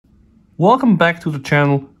Welcome back to the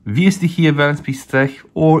channel, VST here, Valence Peace Tech,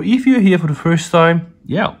 or if you're here for the first time,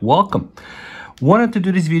 yeah, welcome. Wanted to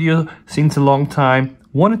do this video since a long time,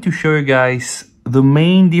 wanted to show you guys the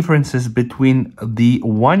main differences between the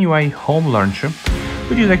One UI Home Launcher,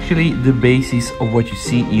 which is actually the basis of what you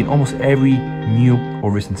see in almost every new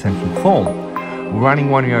or recent Samsung phone. Running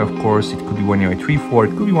One UI, of course, it could be One UI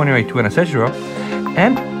 3.4, it could be One UI 2, and etc.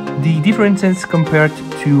 And the differences compared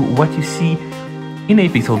to what you see in a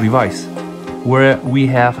Pixel device, where we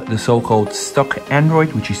have the so-called stock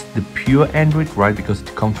Android, which is the pure Android, right, because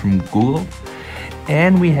it comes from Google,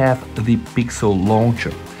 and we have the Pixel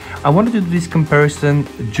launcher. I wanted to do this comparison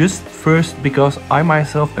just first because I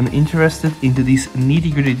myself am interested into these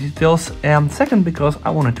nitty-gritty details, and second because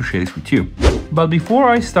I wanted to share this with you. But before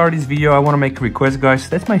I start this video, I want to make a request, guys.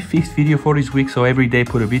 That's my 5th video for this week, so every day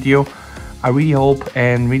put a video. I really hope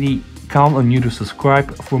and really count on you to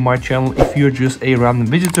subscribe for my channel. If you're just a random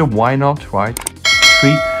visitor, why not, right? It's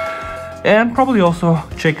free. And probably also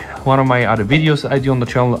check one of my other videos I do on the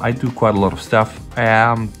channel. I do quite a lot of stuff,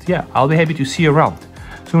 and yeah, I'll be happy to see you around.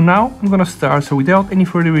 So now I'm gonna start. So without any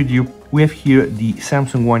further ado, we have here the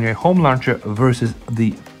Samsung One UI Home Launcher versus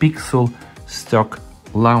the Pixel stock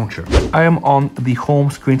launcher. I am on the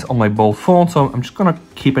home screens on my both phones, so I'm just gonna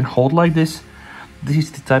keep and hold like this. This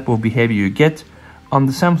is the type of behavior you get. On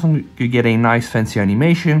the Samsung, you get a nice fancy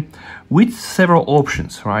animation with several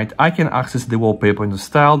options, right? I can access the wallpaper and the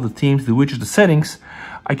style, the themes, the widgets, the settings.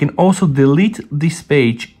 I can also delete this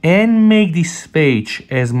page and make this page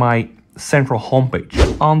as my central homepage.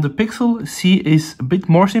 On the Pixel, C is a bit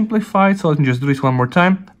more simplified, so I can just do this one more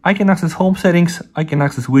time. I can access home settings, I can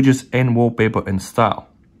access widgets and wallpaper and style.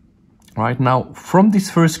 Right now, from this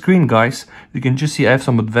first screen, guys, you can just see I have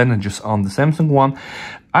some advantages on the Samsung one.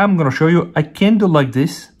 I'm gonna show you, I can do like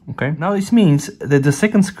this, okay? Now this means that the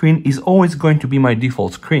second screen is always going to be my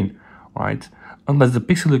default screen, right? Unless the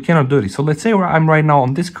Pixel, you cannot do this. So let's say where I'm right now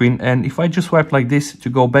on this screen, and if I just swipe like this to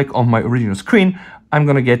go back on my original screen, I'm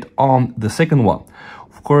gonna get on the second one.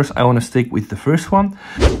 Of course, I wanna stick with the first one.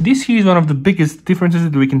 This here is one of the biggest differences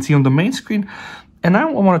that we can see on the main screen. And now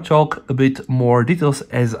I want to talk a bit more details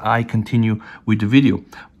as I continue with the video.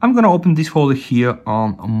 I'm going to open this folder here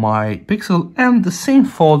on my Pixel and the same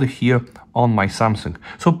folder here on my Samsung.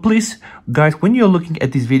 So please, guys, when you're looking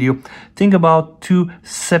at this video, think about two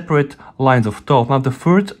separate lines of thought. Now, the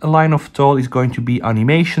first line of thought is going to be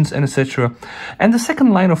animations and etc. And the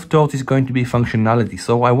second line of thought is going to be functionality.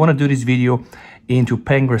 So I want to do this video into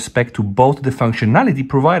paying respect to both the functionality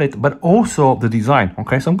provided, but also the design.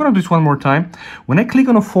 Okay, so I'm gonna do this one more time. When I click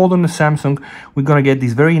on a folder on the Samsung, we're gonna get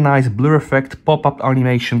this very nice blur effect, pop-up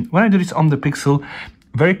animation. When I do this on the Pixel,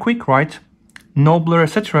 very quick, right? No blur,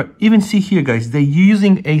 etc. Even see here, guys, they're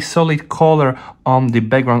using a solid color on the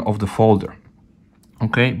background of the folder.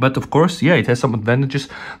 Okay, but of course, yeah, it has some advantages.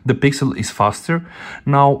 The Pixel is faster.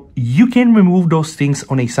 Now, you can remove those things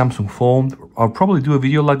on a Samsung phone, or probably do a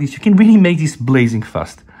video like this. You can really make this blazing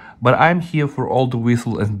fast. But I'm here for all the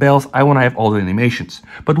whistles and bells. I want to have all the animations.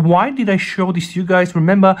 But why did I show this to you guys?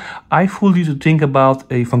 Remember, I fooled you to think about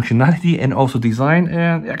a functionality and also design.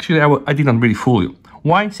 And actually, I didn't really fool you.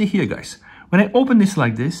 Why? See here, guys. When I open this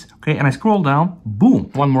like this, okay, and I scroll down, boom.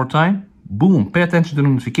 One more time, boom. Pay attention to the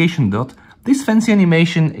notification dot. This fancy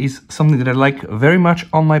animation is something that I like very much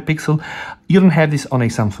on my Pixel. You don't have this on a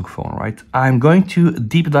Samsung phone, right? I'm going to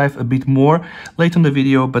deep dive a bit more later in the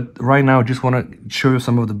video, but right now I just want to show you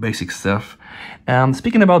some of the basic stuff. And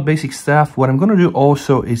speaking about basic stuff, what I'm going to do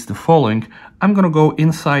also is the following. I'm going to go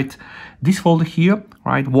inside this folder here,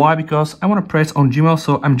 right? Why? Because I want to press on Gmail,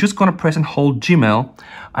 so I'm just going to press and hold Gmail.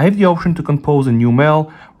 I have the option to compose a new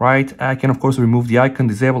mail, right? I can, of course, remove the icon,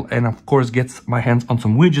 disable, and of course, get my hands on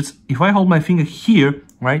some widgets. If I hold my finger here,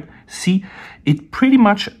 right, see, it pretty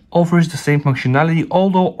much offers the same functionality,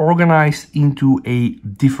 although organized into a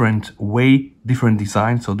different way, different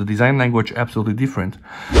design. So the design language, absolutely different.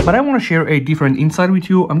 But I want to share a different insight with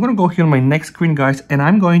you. I'm going to go here on my next screen, guys, and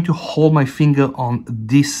I'm going to hold my finger on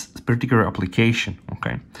this particular application,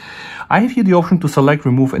 okay? I have here the option to select,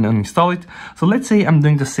 remove, and uninstall it. So let's say I'm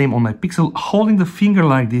doing the same on my Pixel. Holding the finger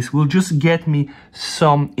like this will just get me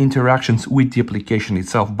some interactions with the application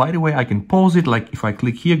itself. By the way, I can pause it. Like if I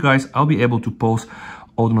click here, guys, I'll be able to pause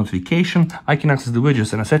all the notification. I can access the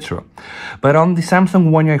widgets and etc. But on the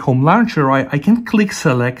Samsung One UI Home Launcher, I can click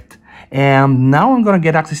select, and now I'm gonna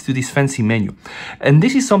get access to this fancy menu. And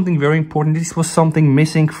this is something very important. This was something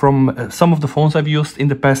missing from some of the phones I've used in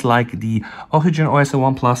the past, like the Oxygen OS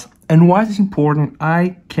 1 Plus. And why is this important?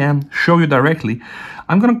 I can show you directly.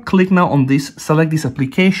 I'm gonna click now on this, select this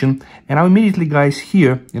application, and now immediately, guys,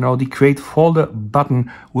 here, you know, the create folder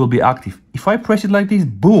button will be active. If I press it like this,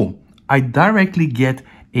 boom, I directly get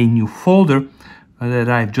a new folder that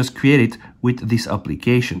I've just created with these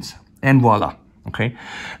applications, and voila. Okay,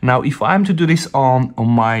 now if I'm to do this on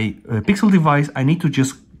my Pixel device, I need to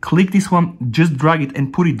just click this one, just drag it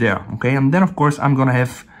and put it there. Okay, and then of course I'm gonna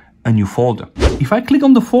have a new folder. If I click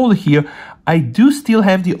on the folder here, I do still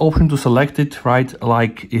have the option to select it, right?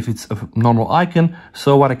 Like if it's a normal icon.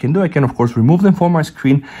 So what I can do, I can of course remove them from my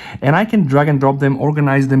screen, and I can drag and drop them,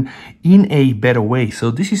 organize them in a better way.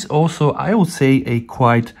 So this is also, I would say, a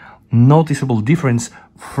quite noticeable difference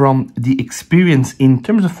from the experience in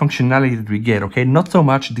terms of functionality that we get. Okay, not so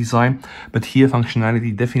much design, but here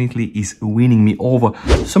functionality definitely is winning me over.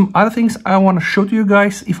 Some other things I want to show to you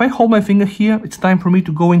guys. If I hold my finger here, it's time for me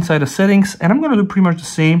to go inside the settings, and I'm going to do pretty much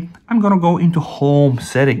the same. I'm going to go into home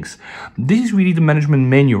settings. This is really the management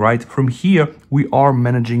menu, right? From here we are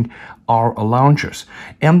managing our launchers,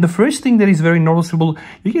 and the first thing that is very noticeable,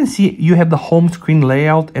 you can see you have the home screen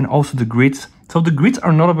layout and also the grids. So the grids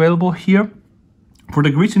are not available here. For the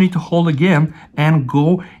grids, you need to hold again and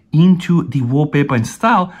go into the wallpaper and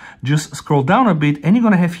style. Just scroll down a bit and you're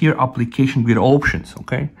gonna have here application grid options,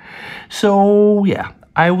 okay? So yeah,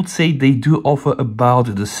 I would say they do offer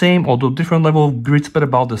about the same, although different level of grids, but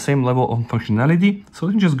about the same level of functionality. So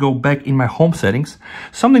let me just go back in my home settings.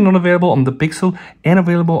 Something not available on the Pixel and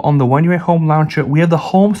available on the One UI Home Launcher. We have the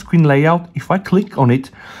home screen layout. If I click on it,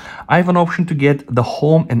 I have an option to get the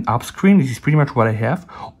home and app screen. This is pretty much what I have,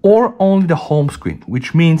 or only the home screen,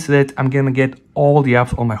 which means that I'm gonna get all the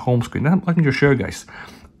apps on my home screen. Now, let me just show you guys.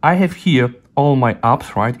 I have here all my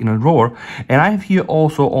apps, right, in a drawer, and I have here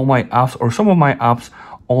also all my apps, or some of my apps,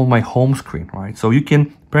 on my home screen, right? So you can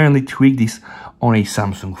apparently tweak this on a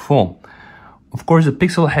Samsung phone. Of course, the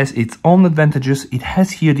Pixel has its own advantages. It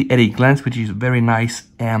has here the Edit Glance, which is a very nice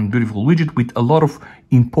and beautiful widget with a lot of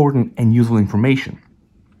important and useful information.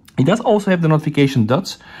 It does also have the notification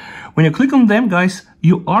dots. When you click on them, guys,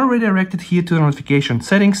 you are redirected here to the notification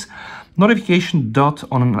settings. Notification dot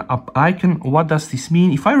on an up icon. What does this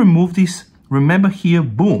mean? If I remove this, remember here,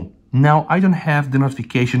 boom. Now I don't have the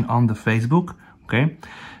notification on the Facebook, okay?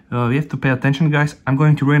 We have to pay attention, guys. I'm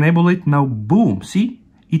going to re-enable it. Now, boom, see?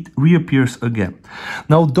 It reappears again.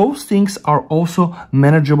 Now, those things are also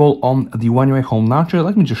manageable on the One UI Home Launcher.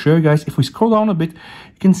 Let me just show you guys. If we scroll down a bit,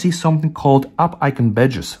 you can see something called app icon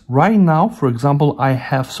badges. Right now, for example, I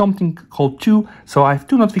have something called 2, so I have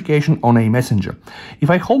 2 notifications on a messenger. If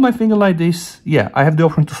I hold my finger like this, yeah, I have the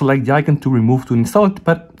option to select the icon to remove, to install it,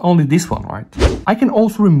 but only this one, right? I can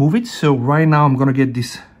also remove it, so right now I'm gonna get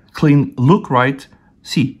this clean look, right?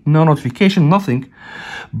 See, no notification, nothing,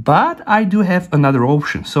 but I do have another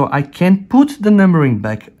option. So I can put the numbering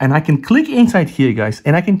back, and I can click inside here, guys,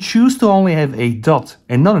 and I can choose to only have a dot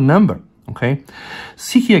and not a number, okay?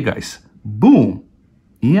 See here, guys, boom.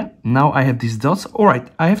 Yeah, now I have these dots. All right,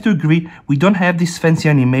 I have to agree, we don't have this fancy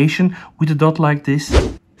animation with a dot like this.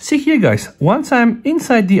 See here, guys, once I'm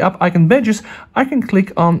inside the app icon badges, I can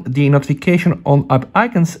click on the notification on app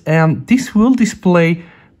icons, and this will display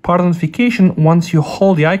part of notification once you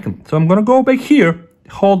hold the icon. So I'm gonna go back here,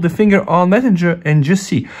 hold the finger on Messenger, and just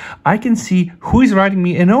see. I can see who is writing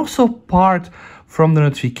me and also part from the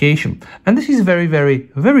notification. And this is very, very,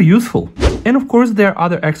 very useful. And of course, there are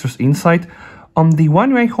other extras inside. On the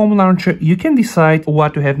One UI Home Launcher, you can decide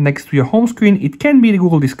what to have next to your home screen. It can be the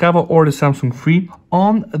Google Discover or the Samsung Free.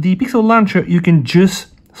 On the Pixel Launcher, you can just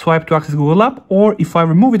swipe to access Google App, or if I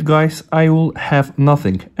remove it, guys, I will have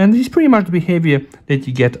nothing. And this is pretty much the behavior that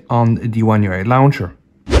you get on the One UI Launcher.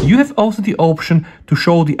 You have also the option to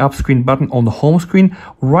show the app screen button on the home screen.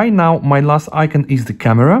 Right now, my last icon is the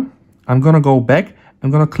camera. I'm gonna go back. I'm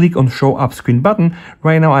gonna click on show app screen button.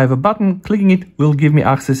 Right now I have a button. Clicking it will give me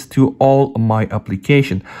access to all my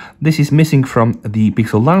application. This is missing from the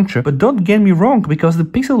Pixel Launcher, but don't get me wrong, because the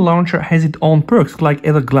Pixel Launcher has its own perks, like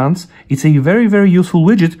at a glance. It's a very, very useful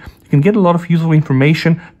widget. You can get a lot of useful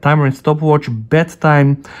information, timer and stopwatch,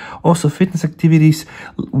 bedtime, also fitness activities,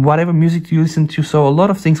 whatever music you listen to, so a lot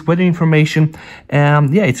of things, weather information,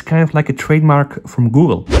 and yeah, it's kind of like a trademark from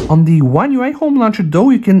Google. On the One UI Home Launcher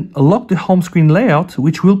though, you can lock the home screen layout,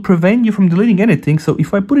 which will prevent you from deleting anything. So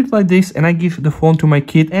if I put it like this and I give the phone to my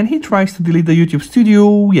kid and he tries to delete the YouTube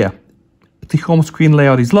Studio, yeah, the home screen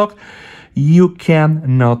layout is locked. You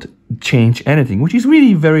cannot change anything, which is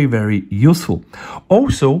really very, very useful.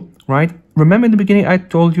 Also, right, remember in the beginning I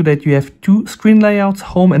told you that you have 2 screen layouts,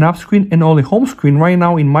 home and app screen, and only home screen. Right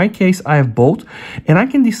now in my case I have both, and I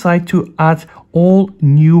can decide to add all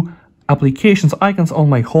new applications, icons on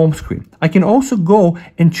my home screen. I can also go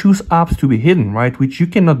and choose apps to be hidden, right, which you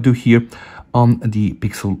cannot do here on the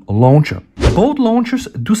Pixel launcher. Both launchers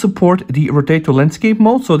do support the rotate to landscape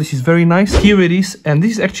mode, so this is very nice. Here it is, and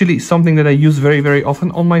this is actually something that I use very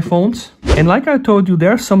often on my phones. And like I told you,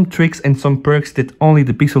 there are some tricks and some perks that only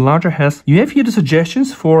the Pixel launcher has. You have here the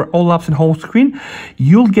suggestions for all apps and home screen.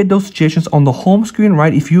 You'll get those suggestions on the home screen,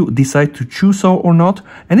 right, if you decide to choose so or not.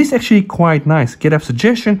 And this is actually quite nice. Get app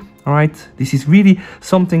suggestion, all right. This is really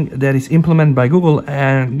something that is implemented by Google,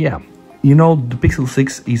 and yeah. You know, the Pixel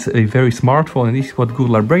 6 is a very smartphone, and this is what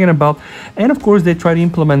Google are bragging about. And of course, they try to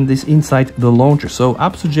implement this inside the launcher. So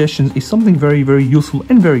app suggestions is something very useful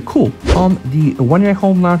and very cool. On the One UI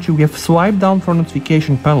Home launcher, we have swipe down for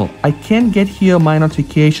notification panel. I can get here my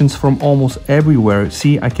notifications from almost everywhere.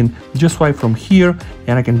 See, I can just swipe from here,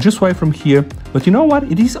 and I can just swipe from here. But you know what?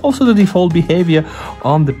 It is also the default behavior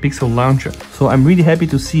on the Pixel launcher. So I'm really happy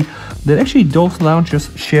to see that actually those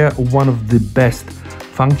launchers share one of the best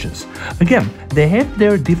functions. Again, they have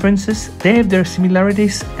their differences, they have their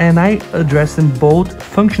similarities, and I address them both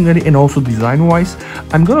functionally and also design-wise.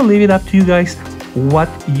 I'm gonna leave it up to you guys what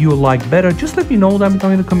you like better. Just let me know down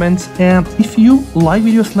below in the comments, and if you like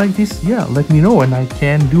videos like this, yeah, let me know and I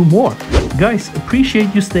can do more. Guys,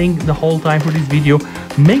 appreciate you staying the whole time for this video.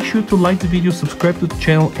 Make sure to like the video, subscribe to the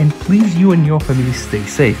channel, and please you and your family stay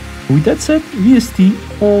safe. With that said,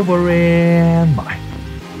 VST over and bye.